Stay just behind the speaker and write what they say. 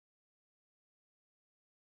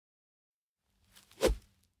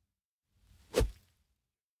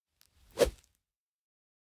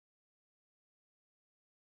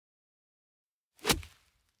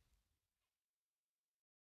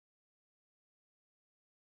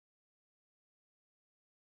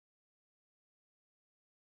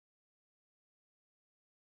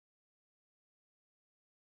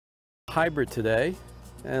hybrid today,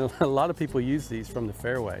 and a lot of people use these from the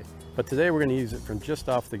fairway, but today we're going to use it from just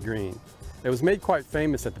off the green. It was made quite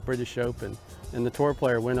famous at the British Open, and the tour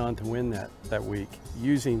player went on to win that week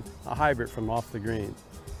using a hybrid from off the green.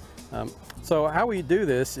 So how we do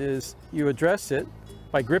this is you address it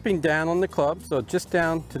by gripping down on the club, so just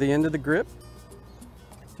down to the end of the grip,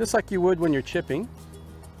 just like you would when you're chipping.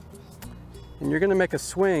 And you're going to make a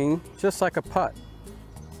swing just like a putt.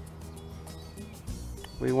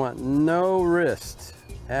 We want no wrist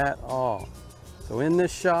at all. So in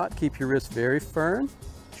this shot, keep your wrist very firm,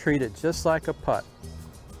 treat it just like a putt.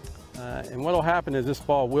 And what will happen is this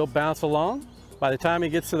ball will bounce along. By the time it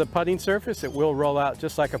gets to the putting surface, it will roll out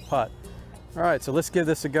just like a putt. All right, so let's give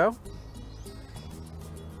this a go.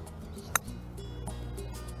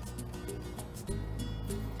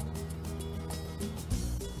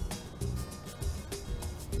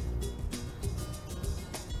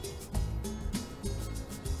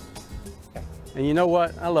 And you know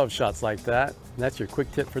what? I love shots like that. And that's your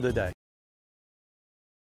quick tip for the day.